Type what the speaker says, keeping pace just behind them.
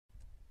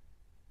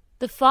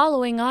The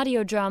following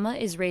audio drama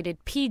is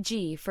rated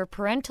PG for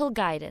parental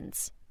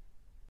guidance.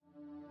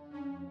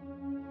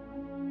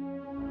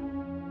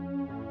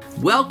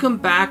 Welcome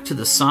back to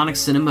the Sonic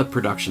Cinema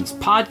Productions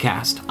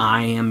podcast.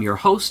 I am your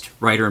host,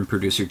 writer and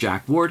producer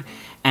Jack Ward,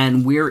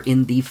 and we're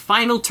in the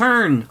final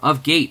turn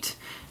of Gate.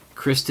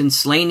 Kristen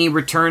Slaney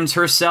returns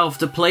herself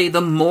to play the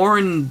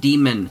Morn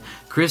Demon.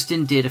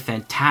 Kristen did a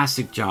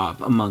fantastic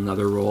job, among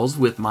other roles,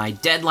 with my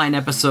deadline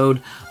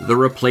episode, The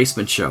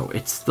Replacement Show.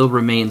 It still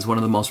remains one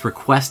of the most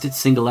requested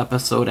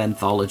single-episode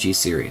anthology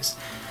series.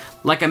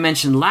 Like I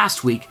mentioned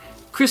last week,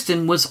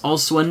 Kristen was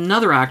also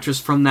another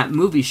actress from that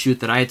movie shoot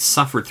that I had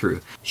suffered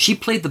through. She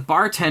played the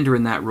bartender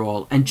in that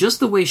role, and just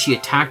the way she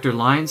attacked her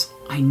lines,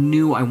 I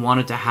knew I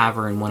wanted to have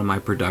her in one of my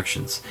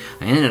productions.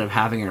 I ended up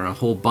having her in a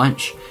whole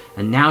bunch,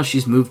 and now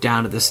she's moved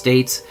down to the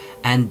States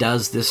and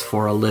does this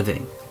for a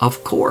living.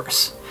 Of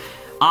course.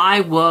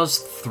 I was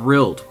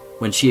thrilled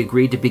when she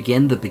agreed to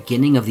begin the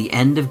beginning of the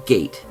end of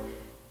Gate.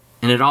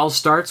 And it all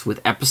starts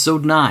with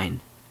Episode 9,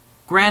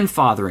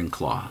 Grandfathering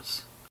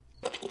Clause.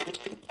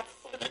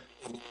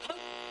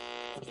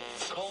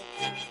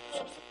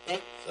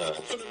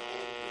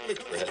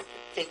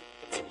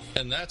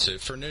 And that's it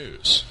for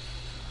news.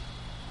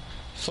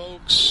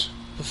 Folks,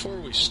 before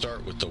we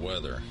start with the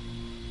weather,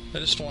 I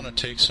just want to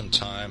take some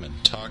time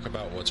and talk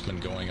about what's been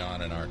going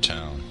on in our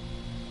town.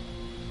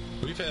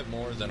 We've had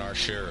more than our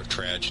share of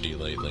tragedy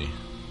lately.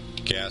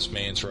 Gas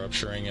mains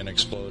rupturing and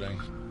exploding,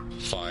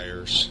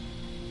 fires,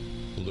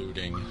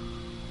 looting,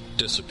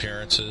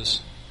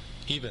 disappearances,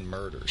 even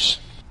murders.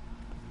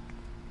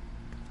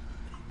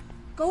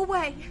 Go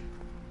away!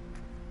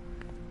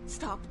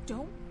 Stop,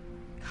 don't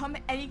come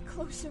any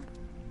closer.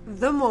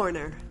 The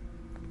mourner.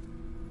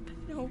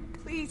 No,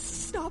 please,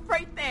 stop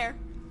right there.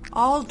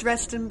 All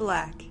dressed in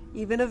black,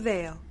 even a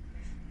veil.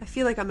 I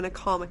feel like I'm in a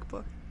comic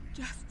book.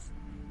 Just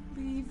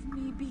leave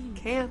me be.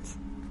 Can't.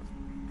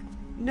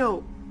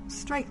 No,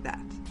 strike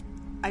that.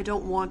 I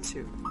don't want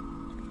to.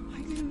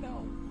 I didn't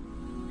know.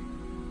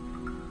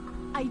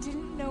 I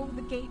didn't know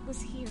the gate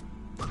was here.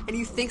 And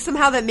you think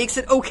somehow that makes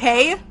it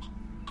okay?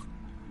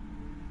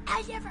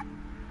 I never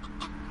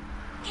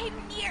came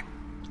near.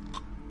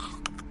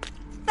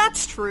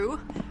 That's true.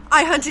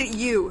 I hunted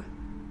you.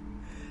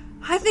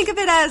 I think of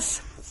it as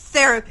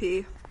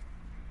therapy.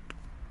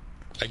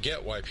 I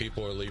get why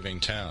people are leaving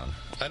town.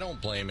 I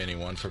don't blame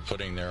anyone for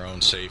putting their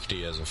own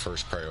safety as a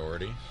first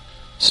priority.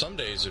 Some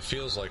days it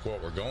feels like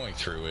what we're going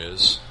through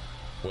is,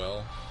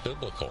 well,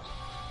 biblical.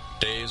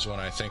 Days when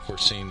I think we're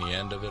seeing the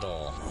end of it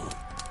all.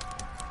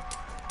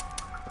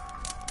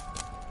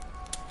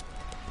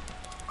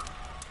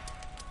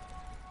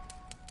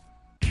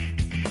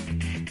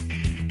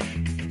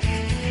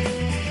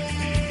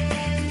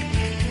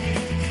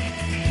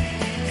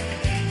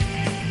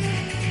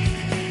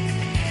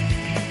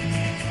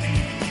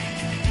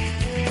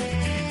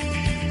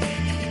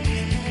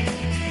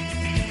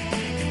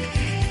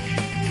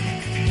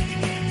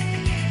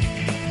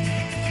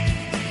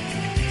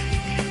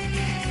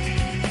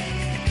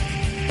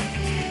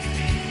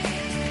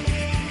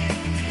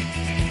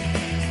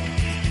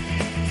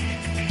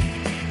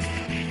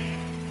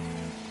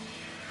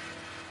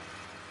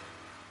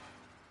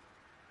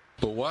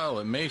 But while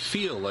it may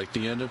feel like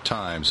the end of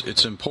times,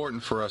 it's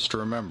important for us to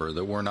remember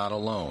that we're not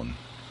alone.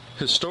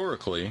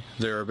 Historically,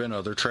 there have been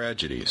other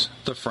tragedies.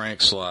 The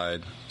Frank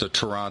Slide, the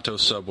Toronto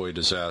subway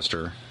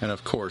disaster, and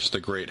of course the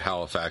Great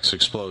Halifax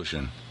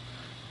explosion.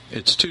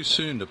 It's too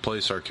soon to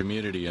place our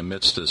community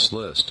amidst this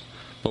list,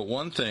 but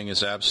one thing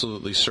is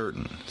absolutely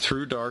certain.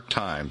 Through dark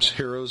times,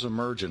 heroes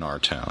emerge in our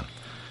town.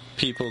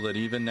 People that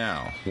even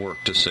now work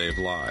to save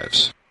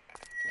lives.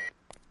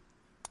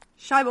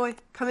 Shy boy,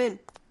 come in.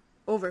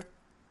 Over.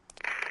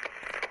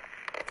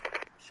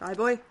 Shy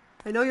boy,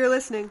 I know you're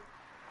listening.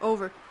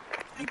 Over.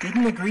 I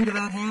didn't agree to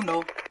that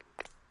handle.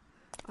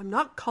 I'm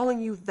not calling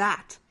you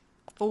that.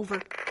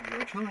 Over.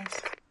 Your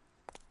choice.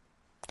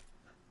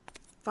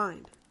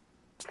 Fine.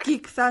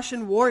 Geek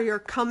fashion warrior,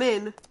 come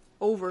in.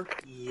 Over.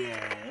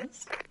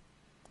 Yes?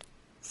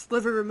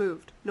 Sliver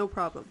removed. No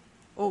problem.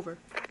 Over.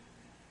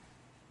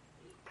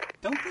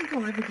 Don't think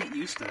I'll ever get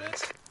used to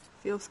this.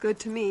 Feels good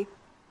to me.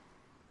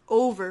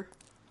 Over.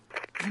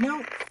 You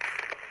know,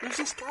 there's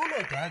this guy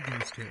my dad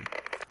goes to.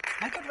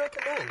 I could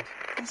recommend.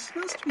 He's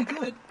supposed to be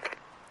good.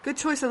 Good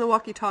choice on the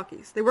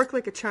walkie-talkies. They work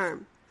like a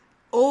charm.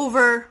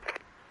 Over.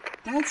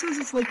 Dad says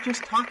it's like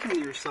just talking to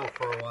yourself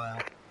for a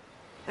while.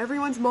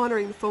 Everyone's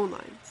monitoring the phone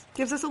lines.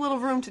 Gives us a little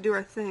room to do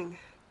our thing.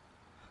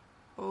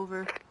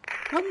 Over.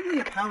 Probably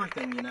a power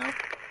thing, you know.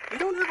 We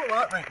don't have a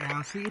lot right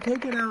now, so you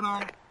take it out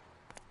on...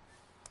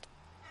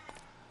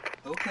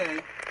 Okay.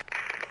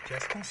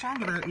 Just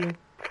concerned about you.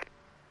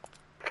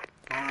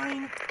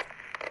 Fine.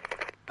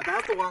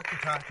 About the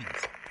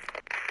walkie-talkies.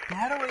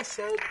 Dad always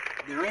said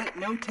there ain't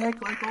no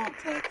tech like old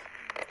tech.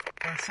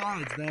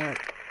 Besides that,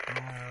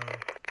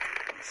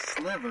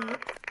 sliver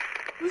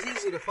was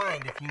easy to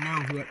find if you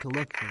know what to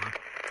look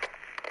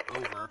for.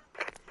 Over.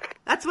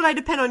 That's what I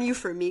depend on you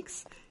for,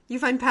 Meeks. You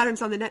find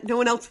patterns on the net no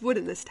one else would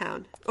in this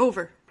town.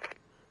 Over.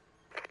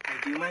 I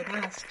do my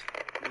best.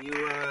 You,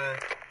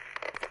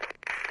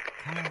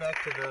 coming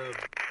back to the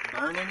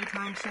barn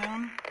anytime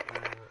soon?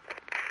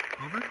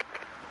 Over?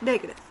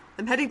 Negative.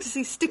 I'm heading to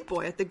see Stick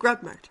Boy at the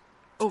Grub Mart.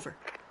 Over.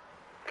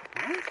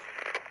 What?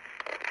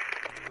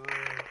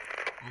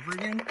 Over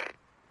again?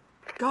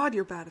 God,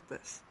 you're bad at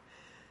this.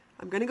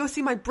 I'm gonna go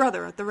see my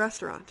brother at the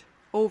restaurant.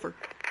 Over.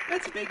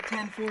 That's Big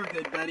 10-4,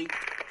 good buddy.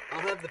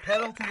 I'll have the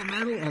pedal to the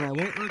metal and I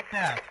won't look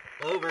back.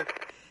 Over.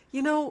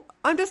 You know,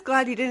 I'm just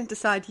glad you didn't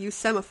decide to use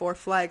semaphore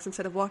flags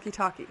instead of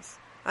walkie-talkies.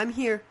 I'm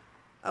here.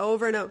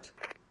 Over and out.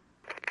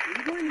 Are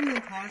you going to be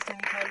in class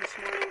anytime this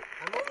morning?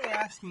 I'm only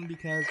asking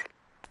because...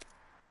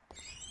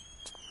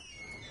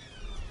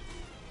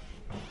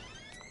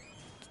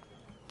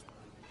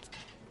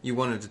 You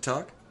wanted to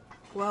talk?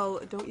 Well,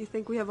 don't you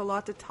think we have a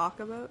lot to talk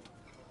about?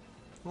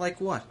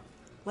 Like what?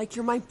 Like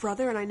you're my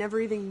brother and I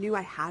never even knew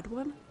I had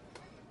one?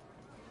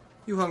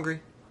 You hungry?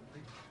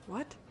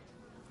 What?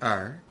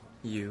 Are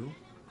you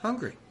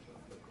hungry?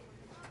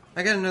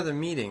 I got another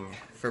meeting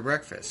for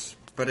breakfast,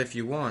 but if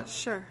you want...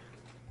 Sure.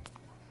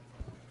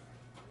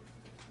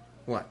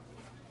 What?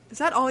 Is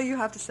that all you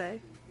have to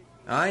say?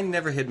 I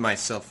never hid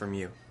myself from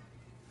you.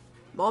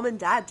 Mom and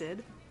Dad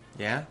did.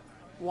 Yeah?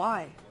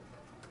 Why?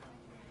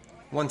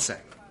 One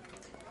sec.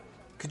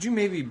 Could you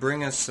maybe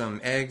bring us some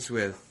eggs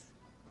with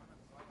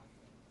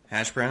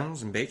hash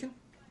browns and bacon?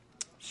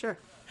 Sure.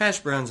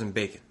 Hash browns and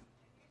bacon.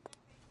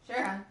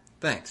 Sure, hon.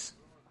 Thanks.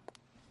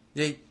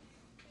 Yay.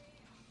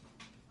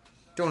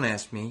 Don't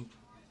ask me.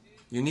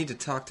 You need to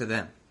talk to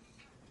them.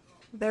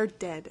 They're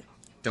dead.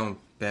 Don't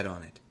bet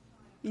on it.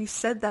 You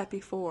said that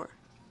before.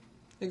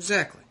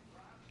 Exactly.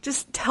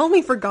 Just tell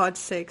me for God's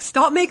sake.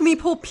 Stop making me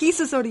pull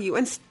pieces out of you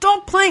and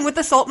stop playing with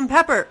the salt and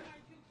pepper.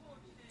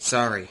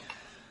 Sorry.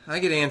 I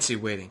get antsy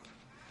waiting.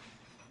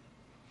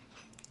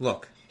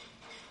 Look,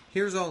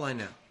 here's all I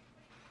know.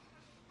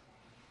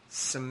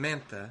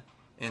 Samantha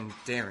and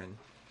Darren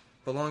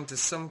belong to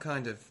some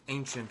kind of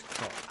ancient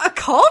cult. A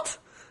cult?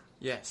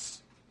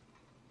 Yes.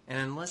 And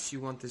unless you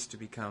want this to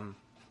become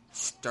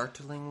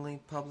startlingly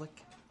public,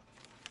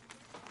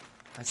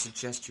 I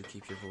suggest you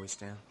keep your voice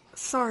down.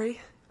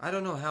 Sorry. I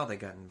don't know how they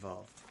got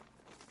involved.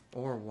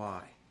 Or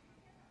why.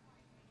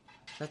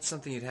 That's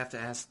something you'd have to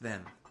ask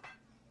them.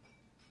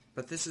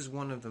 But this is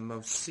one of the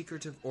most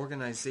secretive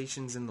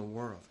organizations in the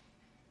world.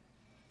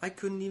 I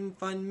couldn't even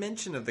find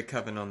mention of the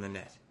Coven on the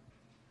net.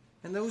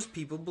 And those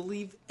people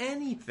believe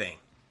anything.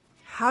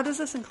 How does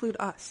this include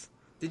us?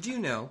 Did you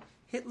know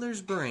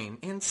Hitler's brain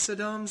and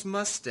Saddam's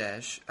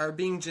mustache are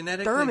being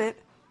genetically... Dermot.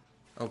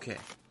 Okay.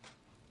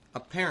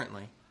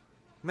 Apparently,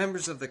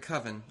 members of the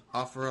Coven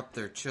offer up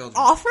their children...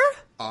 Offer?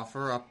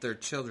 Offer up their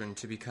children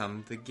to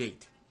become the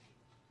gate.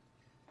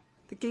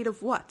 The gate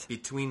of what?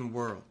 Between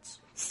worlds.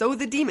 So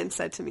the demon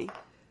said to me.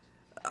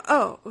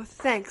 Oh,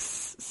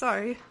 thanks.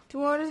 Sorry.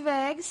 2 orders of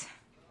eggs.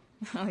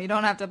 Well, you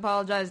don't have to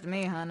apologize to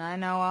me, hon. I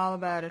know all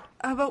about it.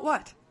 About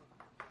what?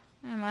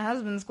 My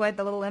husband's quite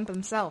the little imp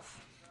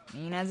himself.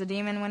 Mean as a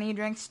demon when he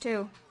drinks,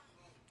 too.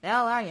 The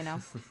hell are you,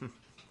 know?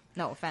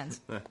 No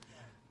offense.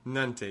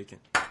 None taken.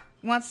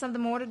 You want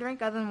something more to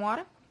drink other than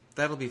water?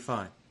 That'll be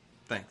fine.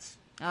 Thanks.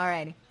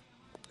 Alrighty.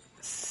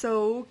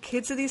 So,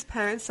 kids of these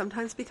parents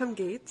sometimes become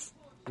gates?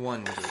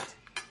 One gate.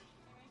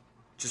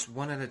 Just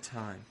one at a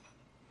time.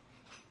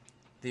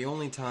 The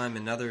only time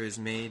another is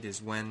made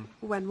is when...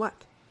 When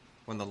what?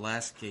 When the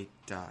last gate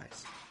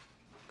dies.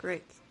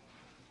 Great.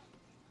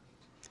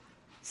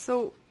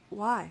 So,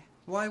 why?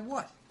 Why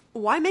what?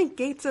 Why make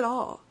gates at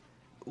all?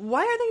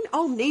 Why are they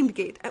all named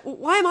Gate?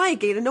 Why am I a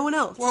gate and no one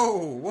else?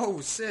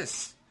 Whoa,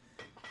 sis.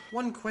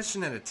 One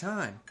question at a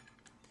time.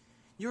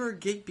 You're a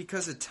gate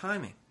because of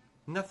timing.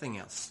 Nothing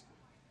else.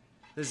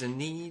 There's a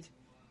need,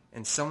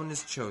 and someone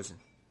is chosen.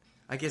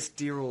 I guess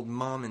dear old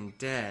Mom and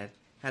Dad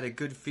had a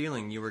good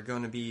feeling you were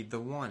going to be the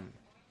one.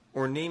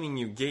 Or naming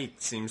you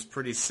Gate seems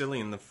pretty silly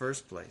in the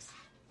first place.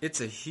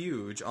 It's a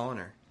huge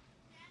honor.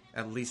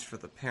 At least for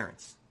the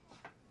parents.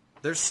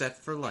 They're set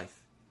for life.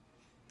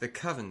 The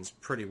Coven's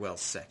pretty well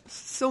set.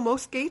 So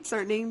most gates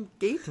are named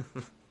Gate?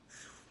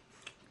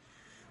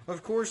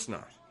 Of course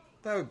not.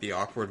 That would be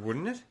awkward,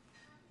 wouldn't it?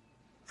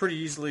 Pretty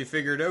easily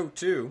figured out,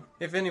 too,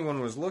 if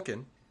anyone was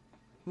looking.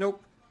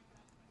 Nope.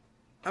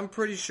 I'm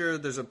pretty sure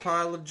there's a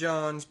pile of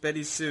Johns,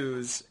 Betty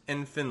Sue's,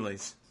 and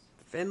Finleys.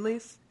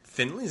 Finley's?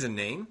 Finley's a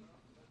name?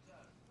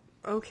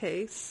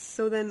 Okay,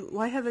 so then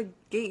why have a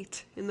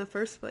gate in the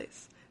first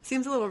place?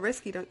 Seems a little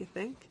risky, don't you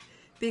think?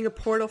 Being a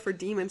portal for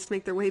demons to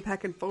make their way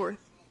back and forth.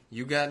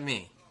 You got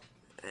me.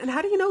 And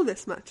how do you know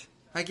this much?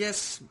 I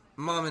guess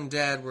Mom and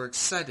Dad were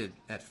excited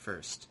at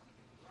first.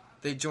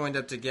 They joined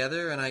up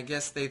together, and I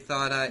guess they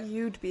thought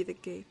You'd be the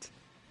gate.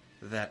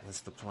 That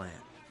was the plan.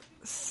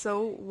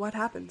 So, what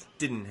happened?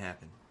 Didn't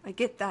happen. I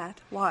get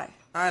that. Why?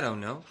 I don't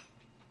know.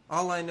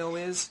 All I know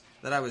is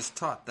that I was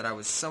taught that I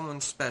was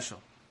someone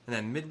special, and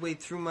that midway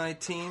through my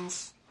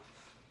teens,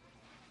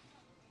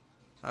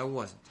 I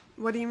wasn't.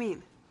 What do you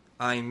mean?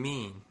 I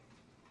mean,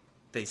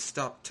 they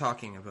stopped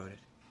talking about it,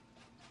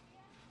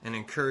 and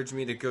encouraged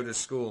me to go to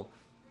school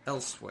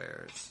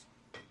elsewheres.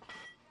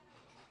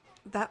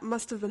 That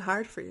must have been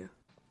hard for you.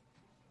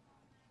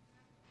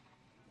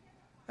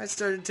 I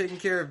started taking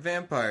care of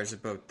vampires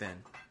about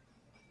then.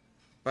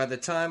 By the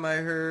time I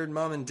heard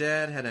Mom and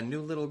Dad had a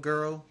new little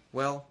girl,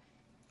 well,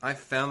 I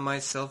found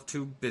myself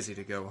too busy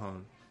to go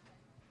home.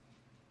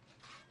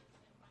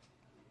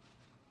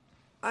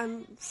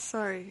 I'm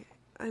sorry.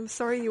 I'm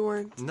sorry you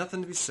weren't...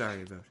 Nothing to be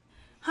sorry about.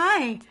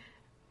 Hi.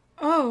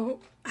 Oh,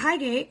 hi,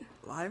 Gate.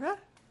 Lyra?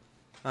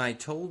 I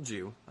told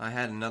you I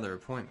had another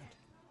appointment.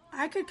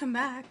 I could come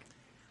back.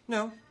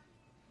 No.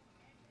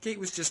 Gate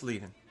was just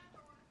leaving.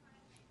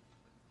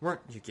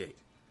 Weren't you, Gate?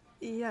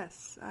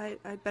 Yes,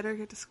 I'd better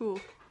get to school.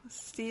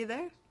 See you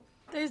there?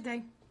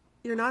 Thursday.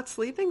 You're not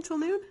sleeping till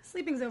noon?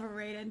 Sleeping's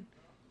overrated.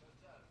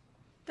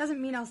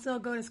 Doesn't mean I'll still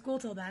go to school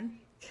till then.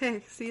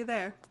 Okay, see you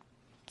there.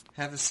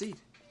 Have a seat.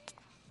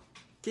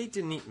 Gate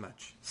didn't eat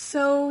much.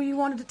 So you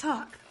wanted to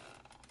talk?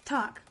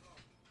 Talk.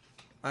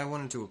 I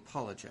wanted to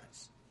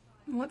apologize.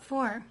 What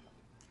for?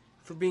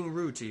 For being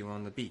rude to you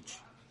on the beach.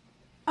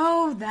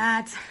 Oh,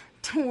 that.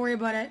 Don't worry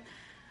about it.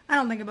 I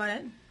don't think about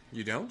it.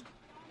 You don't?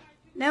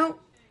 No.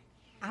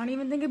 I don't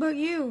even think about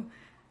you.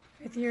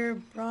 With your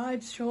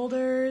broad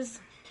shoulders,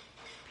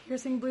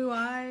 piercing blue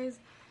eyes.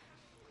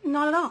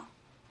 Not at all.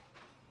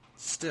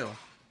 Still,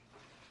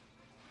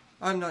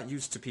 I'm not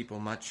used to people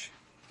much.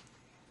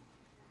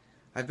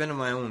 I've been on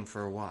my own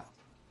for a while.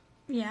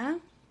 Yeah?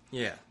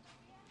 Yeah.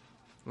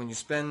 When you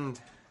spend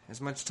as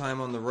much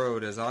time on the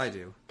road as I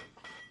do,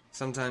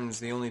 sometimes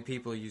the only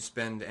people you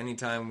spend any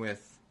time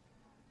with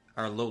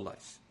are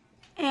lowlifes.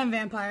 And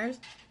vampires.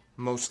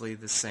 Mostly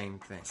the same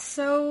thing.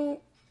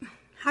 So,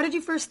 how did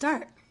you first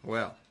start?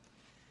 Well,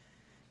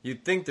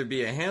 you'd think there'd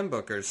be a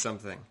handbook or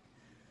something.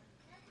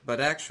 But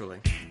actually...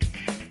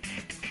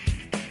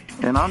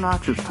 And I'm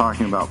not just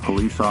talking about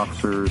police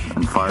officers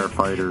and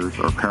firefighters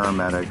or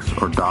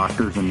paramedics or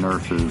doctors and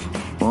nurses.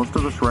 Most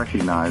of us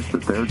recognize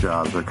that their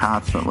jobs are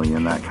constantly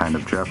in that kind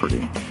of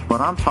jeopardy. But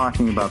I'm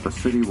talking about the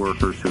city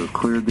workers who have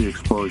cleared the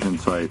explosion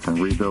sites and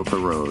rebuilt the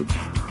roads,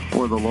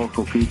 or the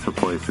local pizza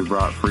place who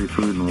brought free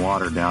food and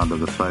water down to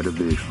the site of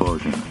the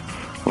explosion,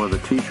 or the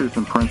teachers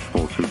and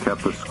principals who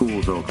kept the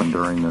schools open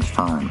during this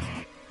time.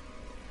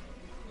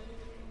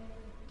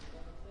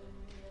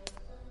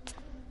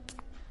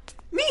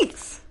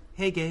 Meeks!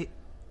 Hey, Gate.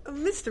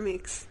 Mr.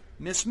 Meeks.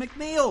 Miss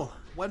McNeil,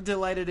 what a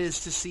delight it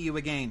is to see you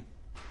again.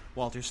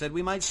 Walter said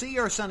we might see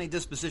your sunny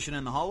disposition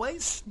in the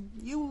hallways.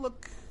 You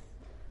look...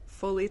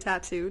 Fully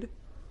tattooed.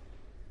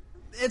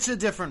 It's a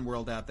different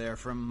world out there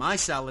from my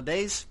salad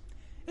days.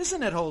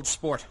 Isn't it, old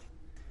sport?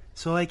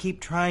 So I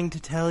keep trying to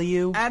tell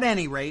you... At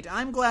any rate,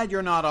 I'm glad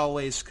you're not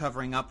always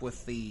covering up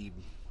with the...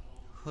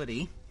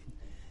 hoodie.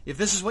 If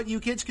this is what you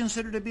kids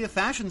consider to be a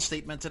fashion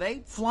statement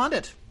today, flaunt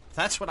it.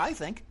 That's what I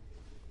think.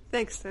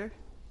 Thanks, sir.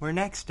 We're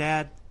next,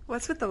 Dad.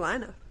 What's with the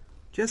lineup?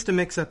 Just a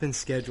mix-up in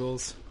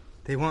schedules.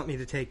 They want me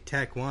to take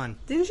Tech 1.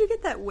 Didn't you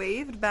get that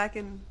waived back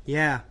in...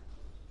 Yeah,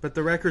 but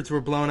the records were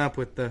blown up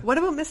with the... What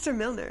about Mr.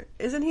 Milner?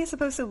 Isn't he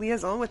supposed to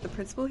liaison with the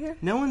principal here?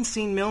 No one's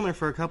seen Milner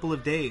for a couple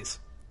of days.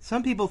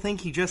 Some people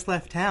think he just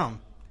left town.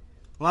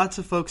 Lots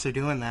of folks are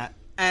doing that.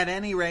 At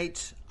any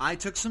rate, I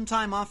took some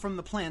time off from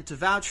the plant to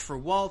vouch for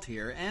Walt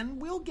here, and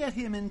we'll get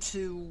him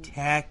into...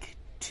 Tech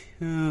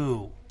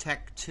 2.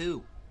 Tech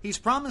 2. He's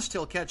promised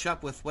he'll catch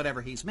up with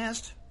whatever he's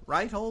missed.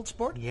 Right, old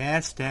sport?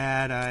 Yes,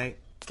 Dad,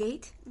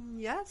 Gate?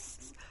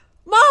 Yes?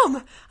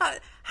 Mom!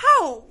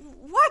 How?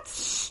 What?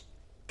 Shh!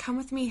 Come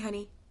with me,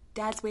 honey.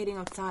 Dad's waiting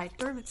outside.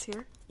 Dermot's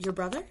here. Your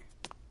brother?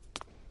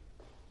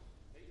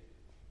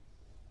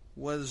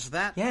 Was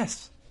that...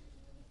 Yes.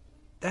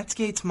 That's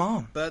Gate's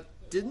mom. But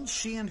didn't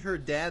she and her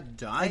dad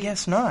die? I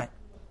guess not.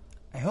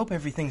 I hope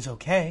everything's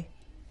okay.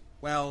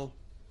 Well,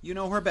 you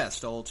know her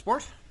best, old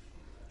sport.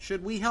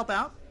 Should we help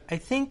out? I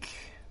think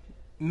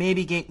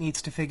maybe Gate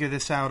needs to figure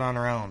this out on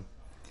her own.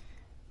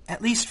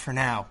 At least for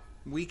now.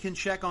 We can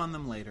check on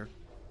them later.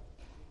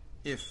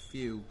 If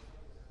you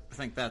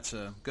think that's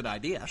a good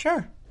idea.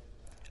 Sure.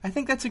 I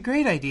think that's a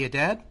great idea,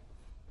 Dad.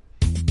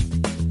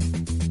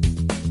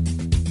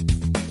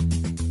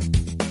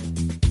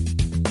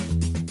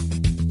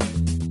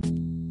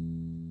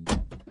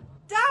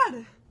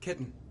 Dad!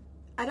 Kitten,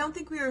 I don't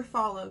think we were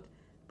followed,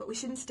 but we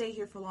shouldn't stay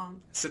here for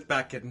long. sit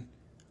back, kitten.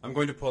 I'm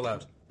going to pull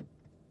out.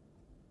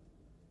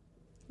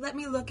 Let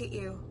me look at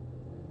you.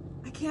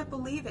 I can't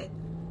believe it.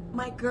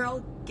 My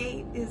girl,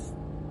 Gate, is,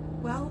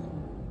 well,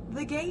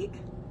 the Gate.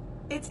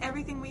 It's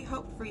everything we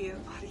hoped for you.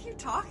 What are you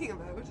talking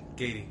about?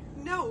 Gatey,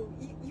 No,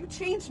 you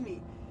changed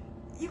me.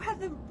 You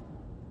had them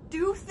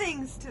do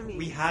things to me.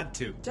 we had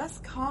to.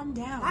 Just calm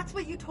down. That's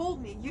what you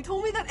told me. You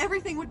told me that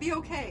everything would be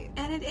okay.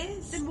 And it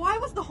is. Then why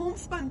was the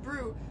homespun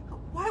brew?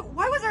 Why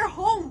was our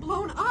home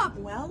blown up?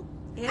 Well,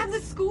 And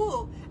the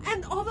school.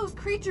 And all those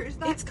creatures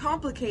that... It's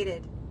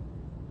complicated.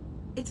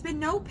 It's been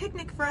no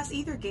picnic for us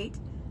either, Gate.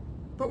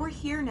 But we're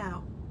here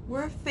now.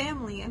 We're a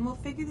family, and we'll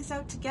figure this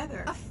out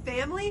together. A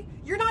family?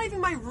 You're not even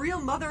my real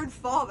mother and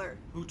father.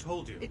 Who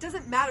told you? It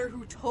doesn't matter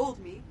who told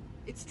me.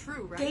 It's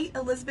true, right? Gate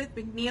Elizabeth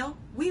McNeil,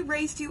 we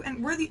raised you,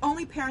 and we're the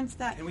only parents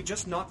that... Can we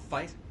just not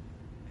fight?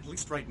 At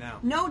least right now.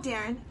 No,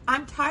 Darren.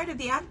 I'm tired of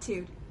the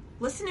attitude.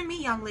 Listen to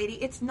me, young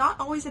lady. It's not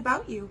always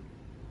about you.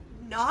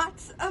 not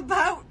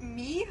about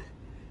me?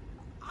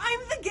 I'm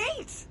the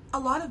gate! A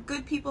lot of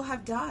good people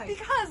have died.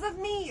 Because of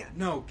me!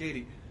 No,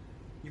 Gatey.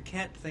 You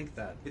can't think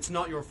that. It's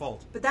not your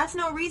fault. But that's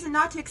no reason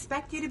not to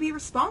expect you to be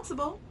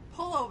responsible.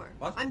 Pull over.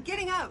 What? I'm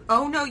getting out.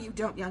 Oh, no, you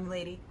don't, young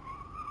lady.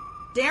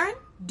 Darren,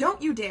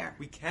 don't you dare.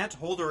 We can't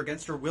hold her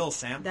against her will,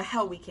 Sam. The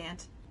hell we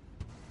can't.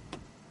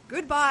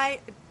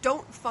 Goodbye.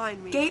 Don't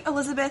find me. Gate,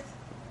 Elizabeth.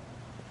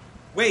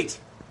 Wait!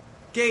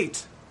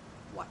 Gate!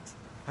 What?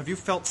 Have you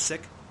felt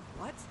sick?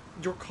 What?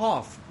 Your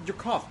cough.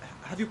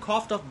 Have you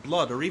coughed up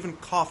blood or even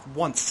coughed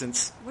once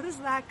since... What has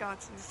that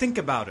got to? Think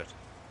about it.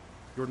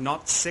 You're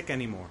not sick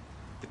anymore.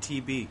 The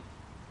TB.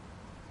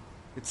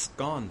 It's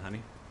gone,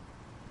 honey.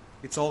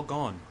 It's all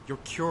gone. You're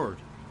cured.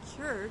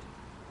 Cured?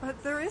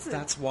 But there isn't.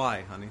 That's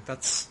why, honey.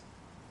 That's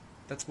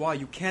why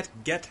you can't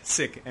get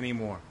sick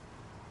anymore.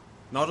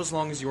 Not as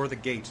long as you're the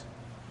gate.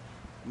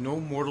 No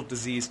mortal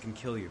disease can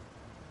kill you.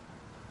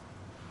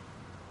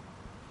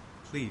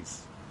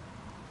 Please,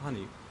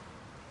 honey,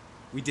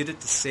 we did it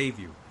to save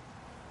you.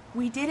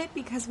 We did it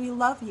because we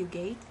love you,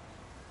 Gate.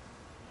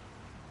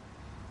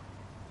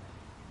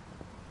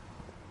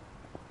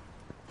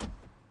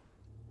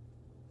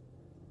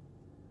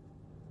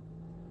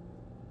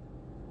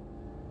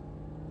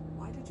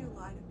 Why did you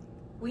lie to me?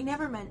 We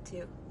never meant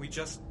to. We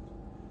just...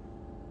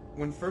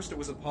 When first it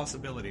was a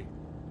possibility,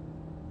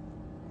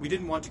 we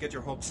didn't want to get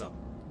your hopes up.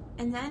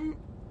 And then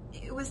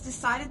it was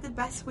decided the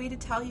best way to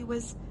tell you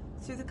was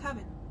through the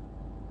coven.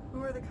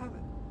 Who are the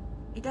coven?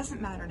 It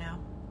doesn't matter now.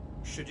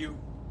 Should you...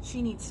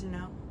 She needs to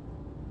know.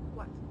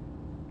 What?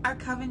 Our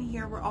coven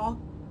here were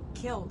all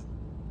killed.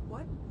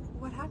 What?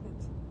 What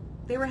happened?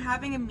 They were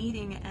having a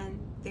meeting and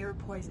they were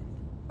poisoned.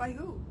 By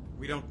who?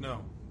 We don't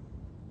know.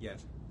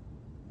 Yet.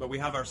 But we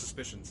have our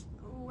suspicions.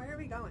 Where are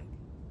we going?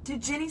 To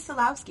Ginny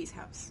Solowski's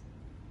house.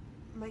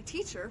 My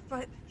teacher,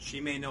 but... She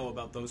may know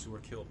about those who were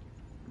killed.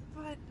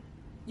 But...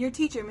 Your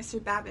teacher,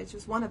 Mr. Babbage,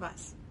 was one of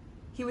us.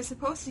 He was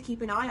supposed to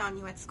keep an eye on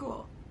you at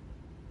school.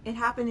 It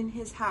happened in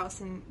his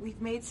house, and we've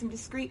made some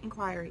discreet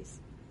inquiries.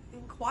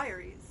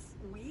 Inquiries?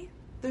 We?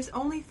 There's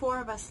only 4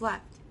 of us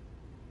left.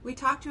 We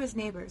talked to his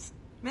neighbors.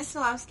 Miss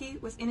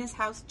Solowski was in his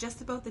house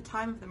just about the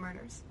time of the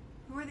murders.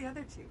 Who are the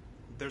other 2?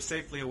 They're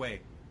safely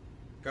away,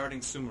 guarding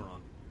Sumeron.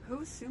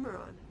 Who's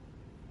Sumeron?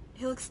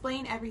 He'll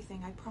explain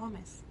everything, I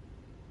promise.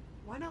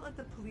 Why not let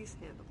the police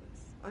handle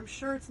this? I'm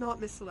sure it's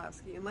not Miss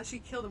Solowski, unless she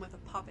killed him with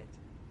a puppet.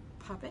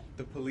 Puppet?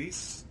 The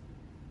police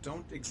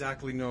don't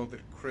exactly know that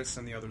Chris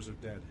and the others are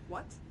dead.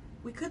 What?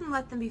 We couldn't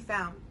let them be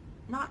found.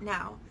 Not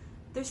now.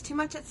 There's too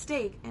much at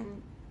stake,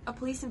 and a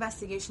police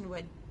investigation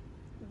would...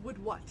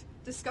 Would what?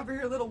 Discover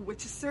your little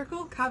witches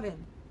circle?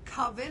 Coven.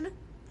 Coven?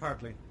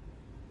 Partly.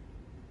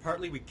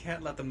 Partly we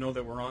can't let them know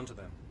that we're onto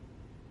them.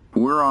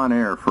 We're on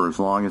air for as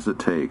long as it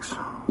takes.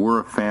 We're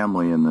a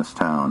family in this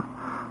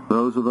town.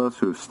 Those of us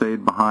who have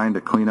stayed behind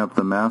to clean up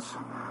the mess,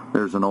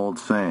 there's an old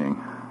saying,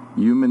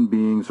 human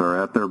beings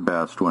are at their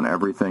best when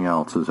everything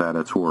else is at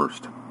its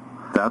worst.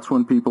 That's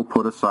when people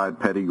put aside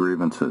petty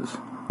grievances,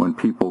 when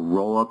people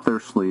roll up their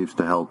sleeves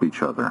to help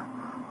each other.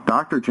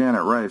 Dr.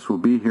 Janet Rice will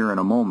be here in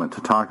a moment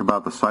to talk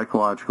about the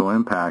psychological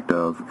impact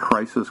of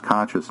crisis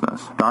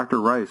consciousness. Dr.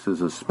 Rice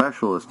is a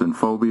specialist in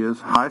phobias,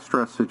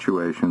 high-stress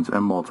situations,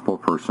 and multiple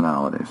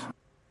personalities.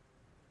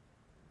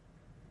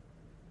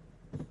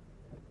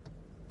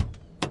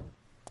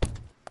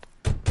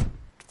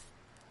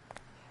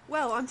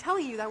 Well, I'm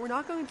telling you that we're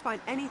not going to find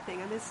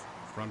anything on this...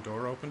 Front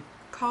door open?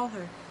 Call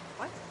her.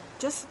 What?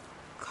 Just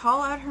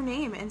call out her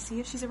name and see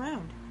if she's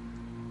around.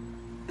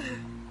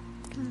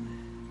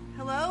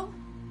 Hello?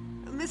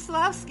 Miss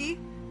Solowski?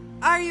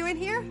 Are you in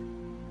here?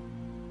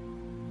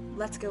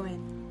 Let's go in.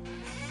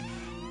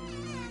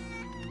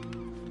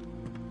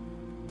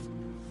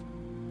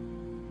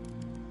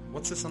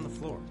 What's this on the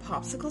floor?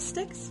 Popsicle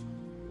sticks?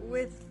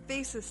 With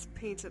faces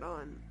painted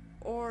on.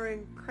 Or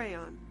in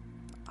crayon.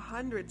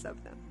 Hundreds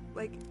of them.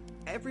 Like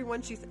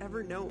everyone she's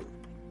ever known.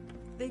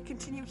 They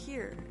continue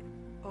here.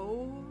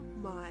 Oh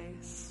my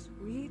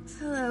sweet...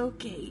 Hello,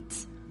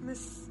 Kate.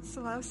 Miss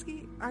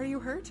Solowski, are you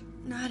hurt?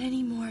 Not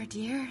anymore,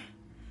 dear.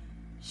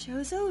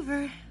 Show's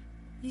over.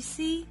 You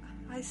see?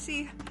 I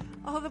see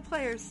all the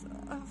players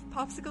of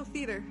Popsicle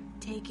Theater.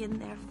 Taking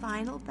their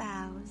final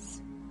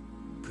bows.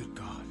 Good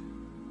God.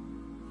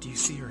 Do you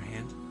see her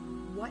hand?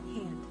 What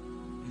hand?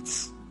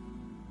 It's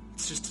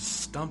just a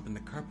stump in the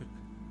carpet.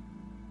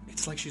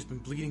 It's like she's been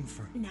bleeding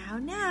for...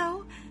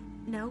 Now.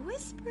 No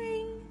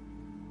whispering.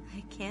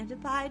 I can't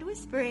abide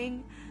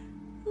whispering.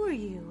 Who are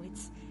you?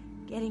 It's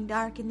getting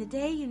dark in the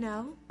day, you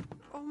know.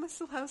 Oh, Miss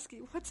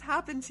Solowski, what's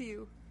happened to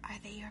you? Are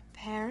they your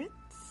parents?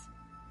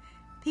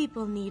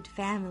 People need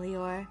family,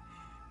 or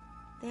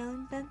they'll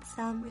invent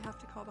some. We have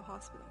to call the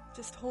hospital.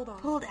 Just hold on.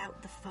 Pulled out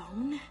the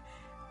phone.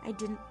 I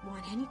didn't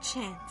want any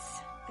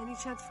chance. Any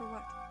chance for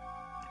what?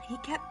 He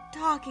kept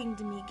talking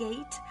to me,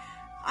 Gate.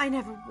 I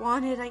never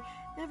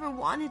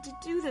wanted to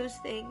do those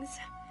things.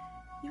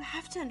 You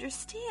have to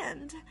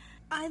understand.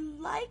 I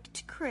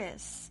liked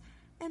Chris.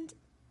 And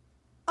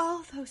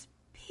all those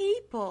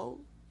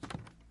people.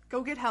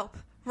 Go get help.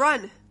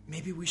 Run!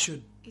 Maybe we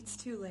should... It's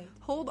too late.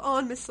 Hold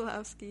on, Miss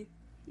Solowski.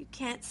 You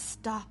can't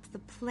stop the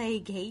play,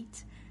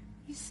 Gate.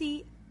 You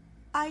see,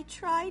 I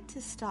tried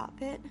to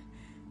stop it,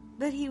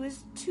 but he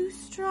was too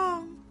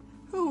strong.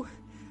 Who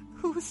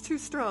was too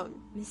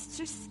strong?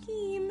 Mr.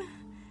 Scheme.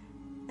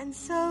 And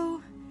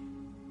so,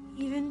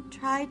 even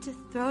tried to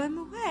throw him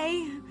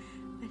away,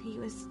 but he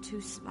was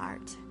too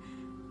smart.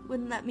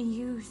 Wouldn't let me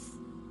use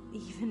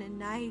even a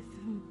knife.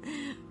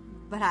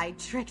 But I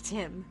tricked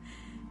him.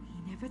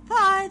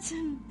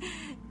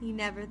 He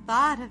never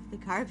thought of the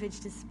garbage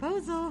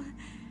disposal,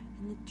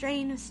 and the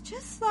drain was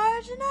just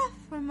large enough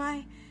for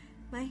my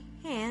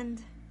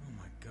hand. Oh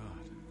my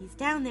God. He's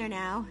down there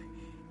now,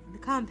 in the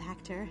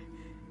compactor.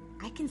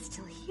 I can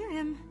still hear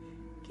him.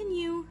 Can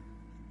you?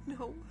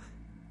 No.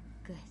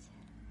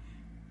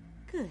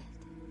 Good.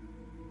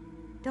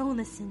 Don't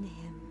listen to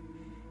him.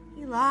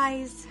 He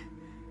lies.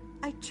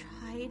 I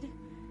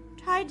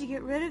tried to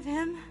get rid of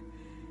him.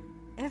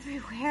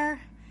 Everywhere.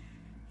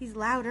 He's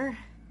louder.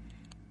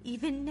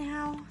 Even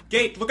now.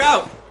 Gate, look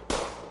out!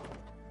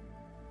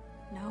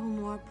 No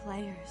more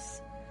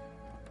players.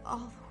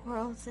 All the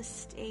world's a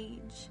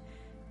stage.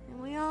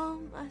 And we all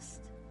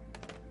must.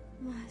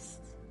 Miss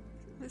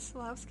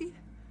Solowski?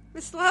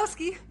 Miss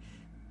Solowski!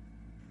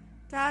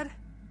 Dad,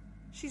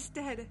 she's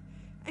dead.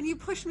 And you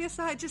pushed me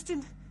aside just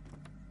in...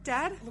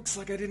 Dad? Looks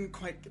like I didn't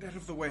quite get out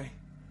of the way.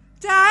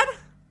 Dad?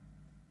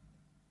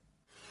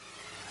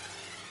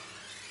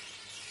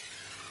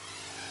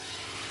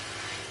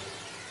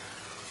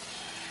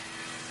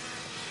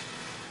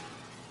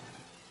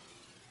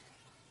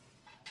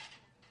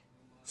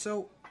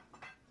 So,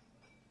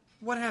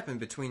 what happened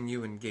between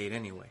you and Gate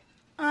anyway?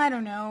 I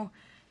don't know.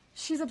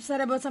 She's upset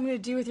about something to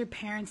do with your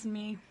parents and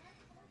me.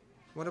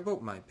 What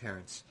about my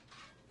parents?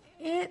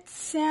 It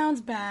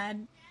sounds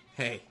bad.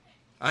 Hey,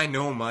 I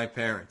know my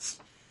parents.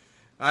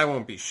 I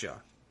won't be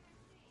shocked.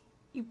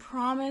 You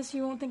promise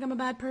you won't think I'm a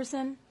bad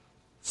person?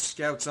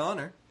 Scout's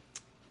honor.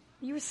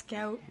 You're a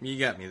scout. You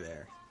got me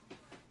there.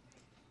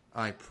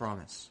 I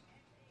promise.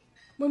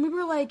 When we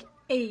were like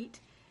 8,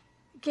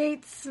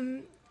 Gates,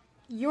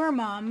 your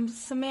mom,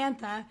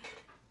 Samantha,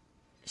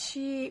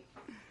 she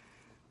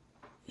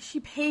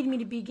paid me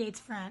to be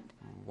Gates' friend.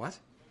 What?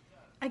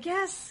 I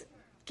guess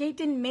Gate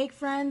didn't make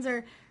friends,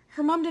 or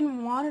her mom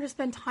didn't want her to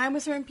spend time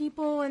with certain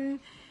people, and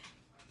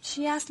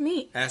she asked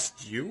me.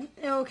 Asked you?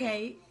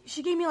 Okay,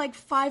 she gave me like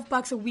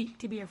 $5 a week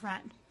to be a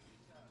friend.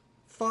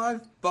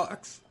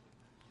 $5?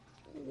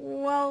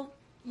 Well,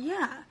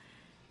 yeah.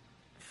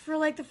 For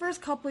like the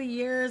first couple of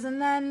years,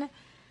 and then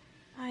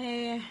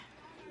I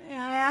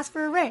asked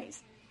for a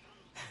raise.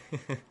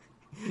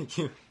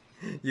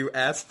 You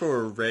asked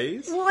for a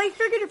raise? Well, I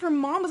figured if her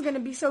mom was going to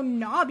be so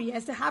knobby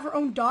as to have her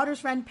own daughter's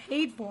friend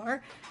paid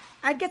for,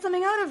 I'd get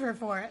something out of her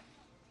for it.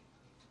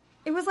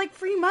 It was like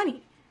free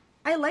money.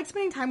 I like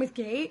spending time with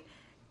Gate.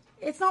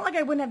 It's not like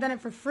I wouldn't have done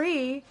it for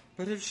free.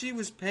 But if she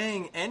was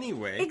paying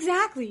anyway...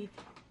 Exactly.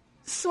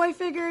 So I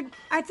figured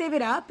I'd save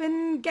it up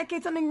and get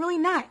Gate something really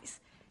nice.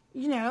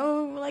 You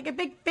know, like a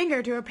big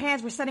finger to her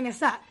parents for setting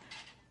us up.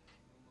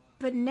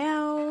 But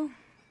now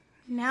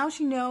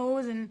she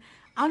knows, and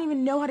I don't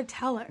even know how to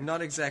tell her.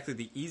 Not exactly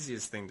the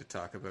easiest thing to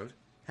talk about.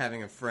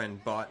 Having a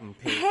friend bought and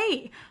paid...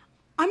 Hey,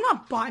 I'm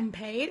not bought and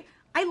paid.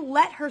 I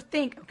let her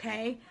think,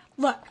 okay?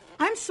 Look,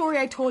 I'm sorry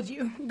I told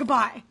you.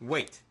 Goodbye.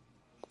 Wait.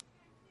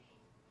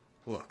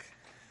 Look,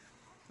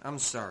 I'm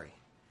sorry.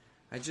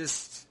 I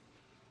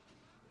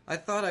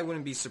thought I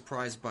wouldn't be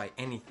surprised by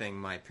anything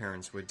my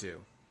parents would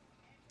do.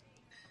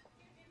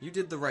 You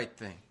did the right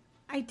thing.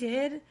 I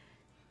did?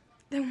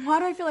 Then why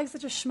do I feel like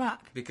such a schmuck?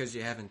 Because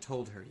you haven't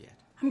told her yet.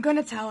 I'm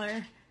gonna tell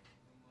her.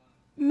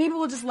 Maybe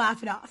we'll just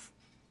laugh it off.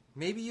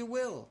 Maybe you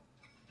will.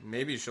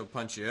 Maybe she'll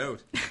punch you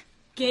out.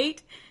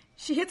 Gate,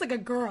 she hits like a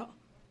girl.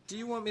 Do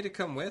you want me to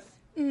come with?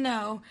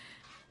 No.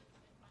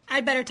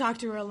 I'd better talk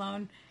to her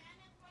alone.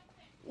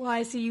 Will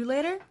I see you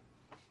later?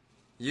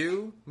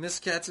 You, Miss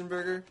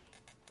Katzenberger,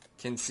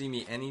 can see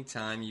me any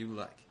time you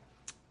like.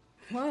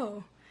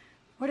 Whoa.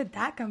 Where did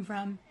that come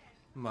from?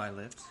 My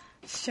lips.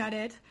 Shut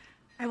it.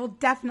 I will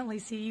definitely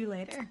see you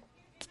later.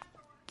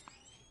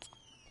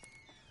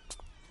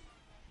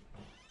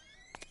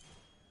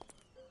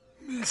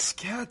 Miss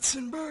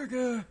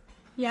Katzenberger.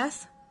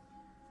 Yes?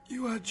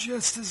 You are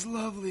just as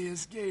lovely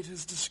as Gate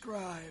has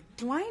described.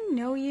 Do I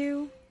know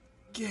you?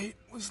 Gate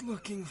was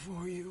looking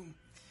for you.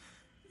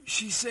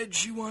 She said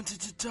she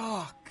wanted to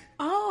talk.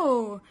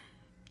 Oh,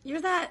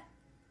 you're that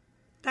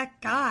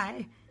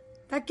guy.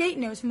 That Gate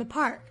knows from the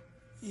park.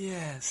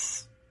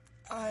 Yes,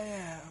 I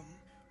am.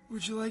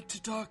 Would you like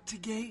to talk to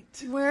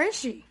Gate? Where is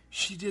she?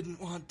 She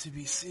didn't want to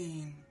be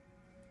seen.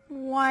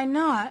 Why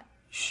not?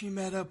 She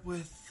met up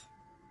with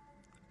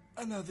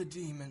another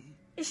demon.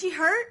 Is she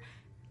hurt?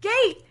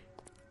 Gate!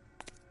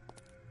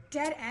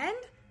 Dead end?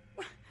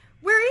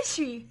 Where is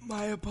she?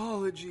 My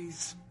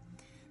apologies.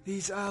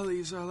 These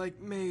alleys are like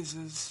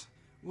mazes.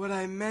 What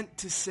I meant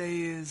to say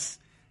is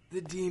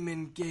the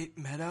demon Gate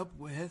met up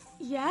with...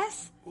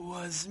 Yes?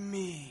 ...was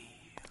me.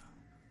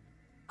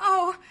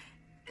 Oh,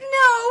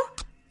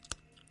 no!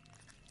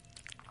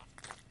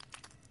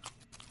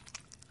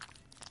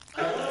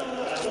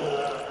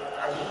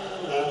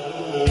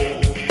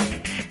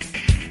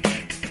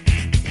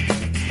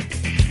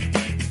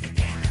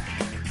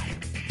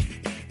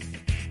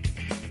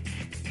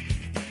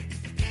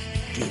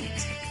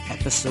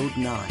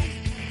 Episode 9,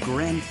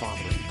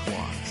 Grandfathering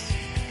Clause,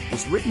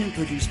 was written and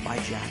produced by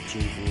Jack J.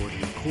 Ward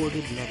and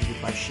recorded and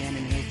edited by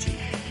Shannon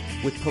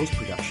Hilty, with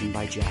post-production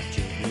by Jack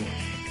J.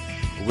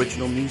 Ward.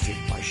 Original music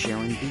by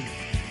Sharon B.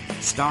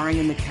 Starring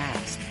in the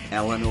cast,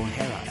 Ellen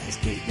O'Hara as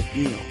Kate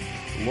McNeil,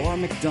 Laura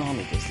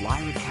McDonald as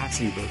Lyra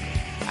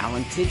Katzenberger,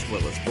 Alan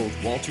Tidwell as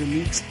both Walter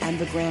Meeks and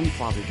the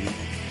Grandfather Demon.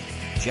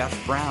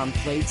 Jeff Brown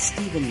played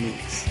Stephen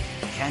Meeks.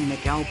 Ken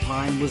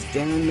McAlpine was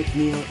Darren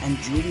McNeil, and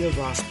Julia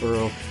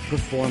Rossborough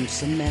performed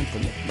Samantha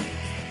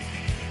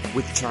McNeil,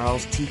 with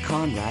Charles T.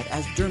 Conrad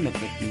as Dermot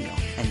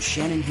McNeil and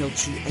Shannon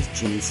Hilty as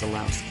Ginny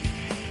Solowski.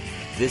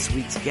 This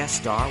week's guest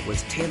star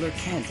was Taylor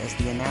Kent as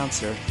the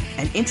announcer,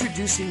 and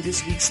introducing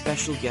this week's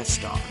special guest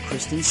star,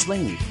 Kristen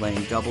Slaney,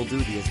 playing double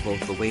duty as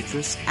both the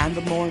waitress and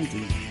the Mourn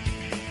Demon.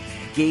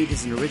 Gate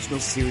is an original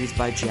series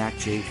by Jack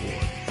J.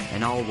 Ward,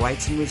 and all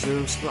rights and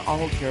reserves for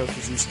all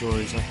characters and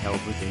stories are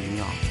held within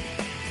the author.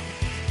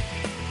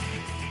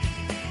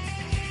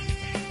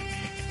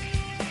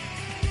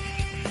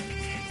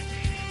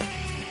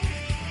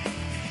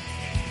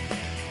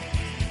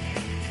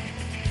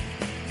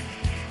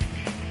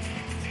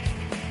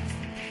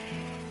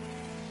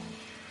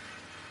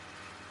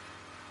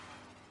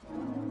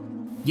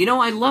 You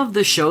know, I love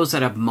the shows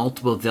that have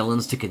multiple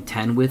villains to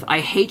contend with. I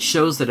hate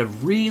shows that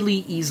have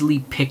really easily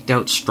picked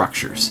out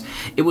structures.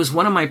 It was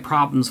one of my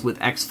problems with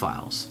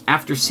X-Files.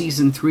 After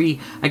Season 3,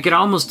 I could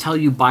almost tell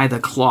you by the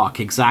clock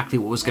exactly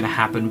what was going to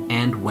happen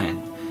and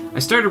when. I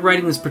started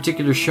writing this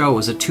particular show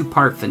as a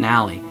 2-part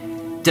finale.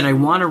 Did I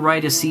want to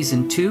write a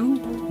Season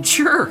 2?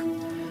 Sure.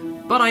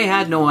 But I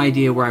had no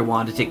idea where I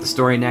wanted to take the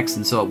story next,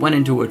 and so it went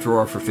into a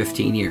drawer for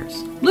 15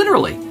 years.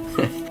 Literally.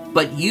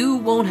 But you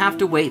won't have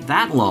to wait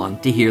that long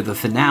to hear the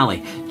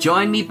finale.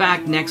 Join me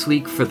back next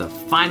week for the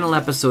final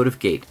episode of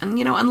Gate. And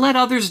let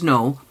others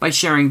know by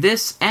sharing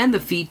this and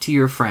the feed to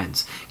your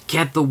friends.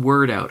 Get the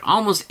word out.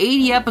 Almost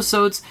 80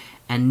 episodes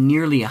and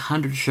nearly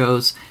 100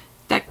 shows.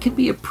 That can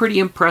be a pretty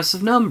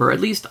impressive number.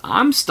 At least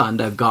I'm stunned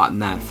I've gotten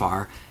that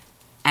far.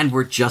 And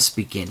we're just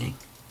beginning.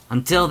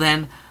 Until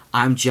then,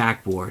 I'm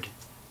Jack Ward.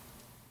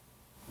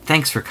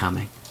 Thanks for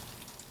coming.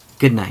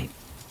 Good night.